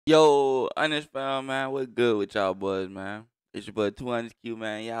Yo, Unexpound, man, what good with y'all boys, man? It's your boy ToHonestQ,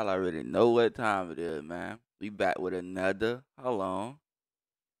 man. Y'all already know what time it is, man. We back with another, hold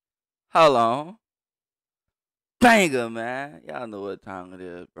on, banger, man. Y'all know what time it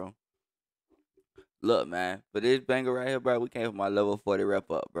is, bro. Look, man, for this banger right here, bro, we came for my level 40 wrap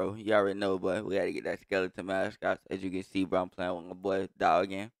up, bro. You already know, but we had to get that skeleton mascots. As you can see, bro, I'm playing with my boy Dog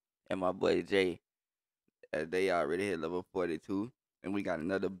again and my boy Jay. They already hit level 42. And we got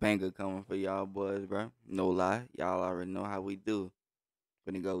another banger coming for y'all boys, bro. No lie. Y'all already know how we do.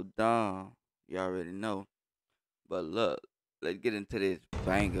 Finna go down. You already know. But look, let's get into this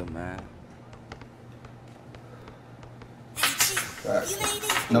banger, man. Right.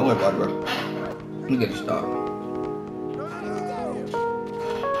 No way, bro. Let me get it started.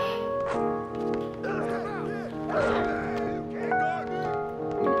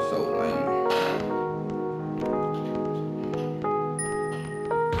 So lame.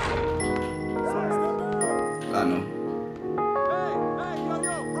 I know.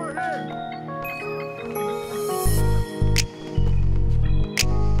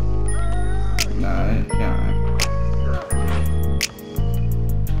 Nah, it can't.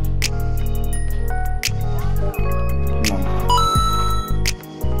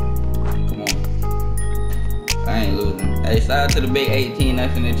 Come on. I ain't losing. Hey, shout out to the big 18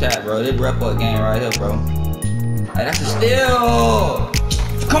 that's in the chat, bro. This rep-up game right here, bro. Hey, that's a steal.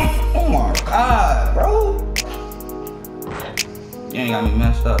 Come on. Oh my God, bro. You ain't got me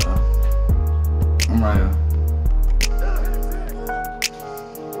messed up, bro. I'm right here.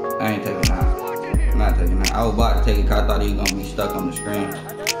 I ain't taking that. I'm not taking that. I was about to take it because I thought he was gonna be stuck on the screen.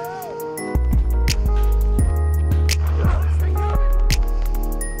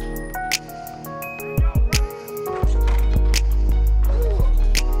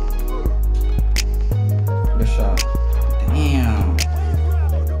 Good shot. Damn.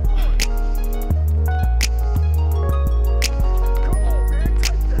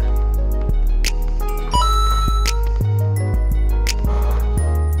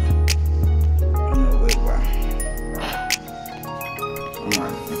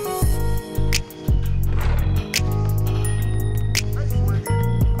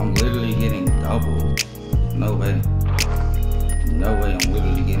 I'm literally getting double. No way. No way I'm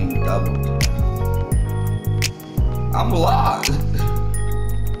literally getting double. I'm lost. You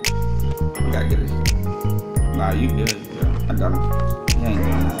gotta get it. Nah, you good. Yeah, I got him. He ain't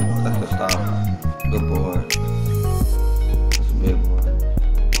doing that. That's the stop. Good boy. That's a big boy.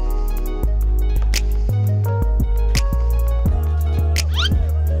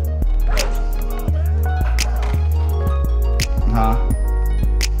 Huh?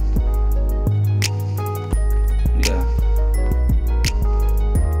 Yeah.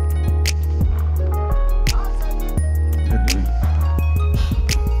 Good dude.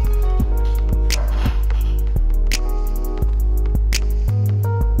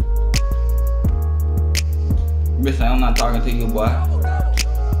 Bitch, I'm not talking to you, boy.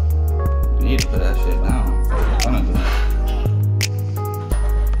 You need to put that shit down. I'm gonna do it.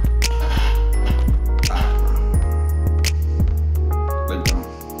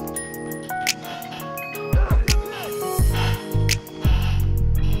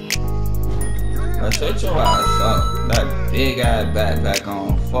 Shut your ass up. That big ass backpack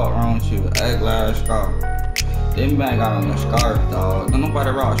on. Fuck wrong with you. Egg ass scarf. This man got on a scarf, dog. Don't nobody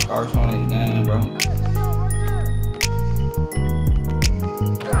rock scarves on this game, bro.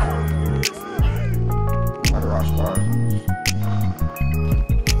 Nobody rock scarves on this.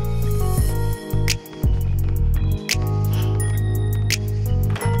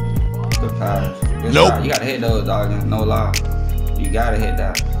 Good pass. Good shot. You gotta hit those, dog. No lie. You gotta hit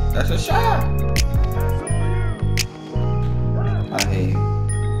that. That's a shot. I hate you.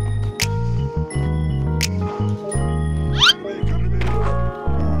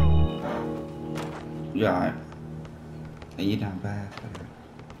 You alright? And you not bad.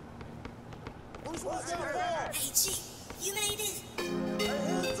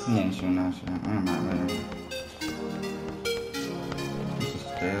 He ain't shooting that shit. I'm not ready. This is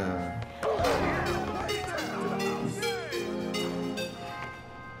still.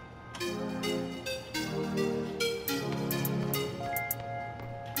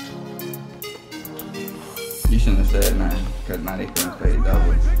 You shouldn't have said nothing, because now they couldn't play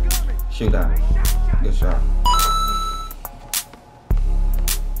double. Shoot out. Good shot.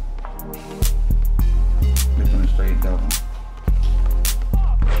 They're going straight double.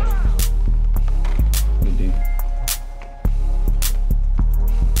 Good D.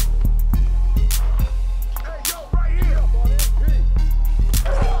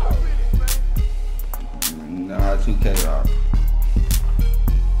 No, 2K off.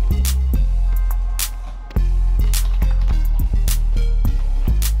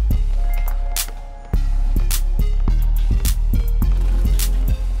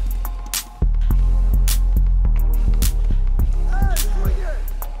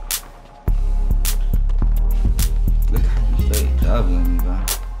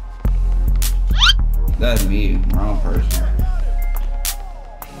 me. Wrong person.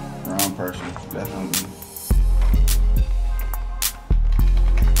 Wrong person. That's on me.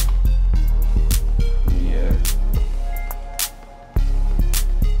 Yeah.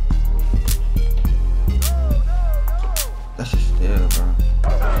 That's just still, bro.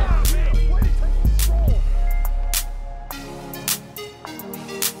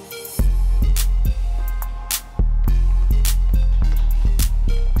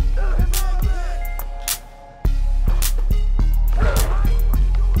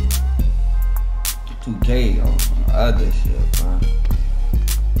 2K on other shit, bro.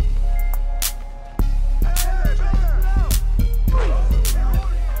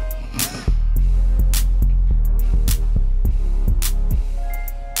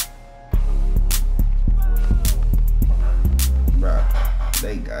 Bro,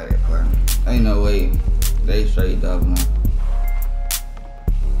 they got it, bro. Ain't no way. They straight doubling.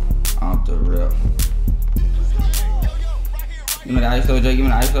 Off the rip. Give me the ISO, Jay. Give me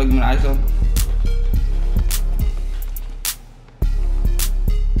the ISO. Give me the ISO.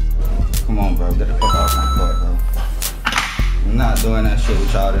 Come on, bro. Get the fuck off my court, bro. I'm not doing that shit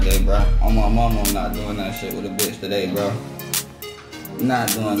with y'all today, bro. On my mama, I'm not doing that shit with a bitch today, bro. I'm not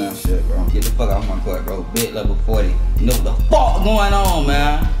doing that shit, bro. Get the fuck off my court, bro. Bit level 40. You know what the fuck going on,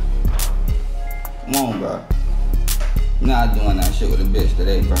 man? Come on, bro. I'm not doing that shit with a bitch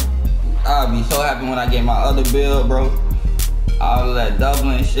today, bro. I'll be so happy when I get my other build, bro. All of that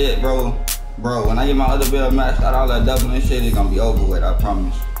doubling shit, bro. Bro, when I get my other build maxed out, all that doubling shit is gonna be over with, I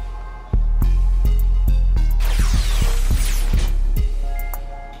promise.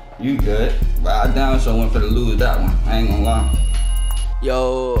 You good. But I down so went for the lose that one. I ain't gonna lie.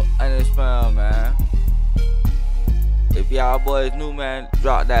 Yo, and it's fun, man. If y'all boys new, man,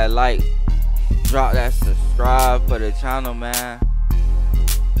 drop that like, drop that subscribe for the channel, man.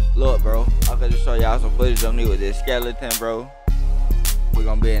 Look, bro, I could just show y'all some footage of me with this skeleton, bro. We're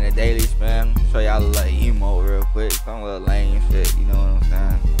gonna be in the daily spam. Show y'all a little emote real quick. Some little lame shit, you know what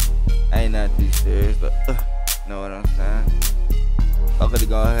I'm saying? Ain't nothing too serious, but you know what I'm saying? I'm gonna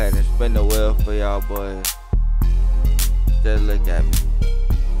go ahead and spin the wheel for y'all boys. Just look at me.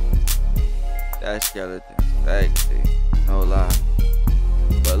 That skeleton, sexy, no lie.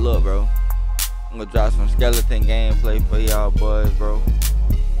 But look, bro, I'm gonna drop some skeleton gameplay for y'all boys, bro.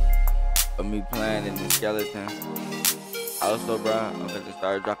 Of me playing in the skeleton. Also, bro, I'm gonna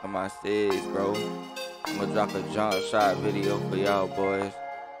start dropping my SIDs, bro. I'm gonna drop a jump shot video for y'all boys.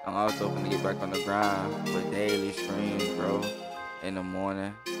 I'm also gonna get back on the grind with daily streams, bro. In the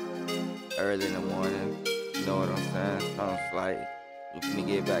morning, early in the morning, you know what I'm saying? Something slight. We finna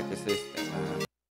get back consistent, man.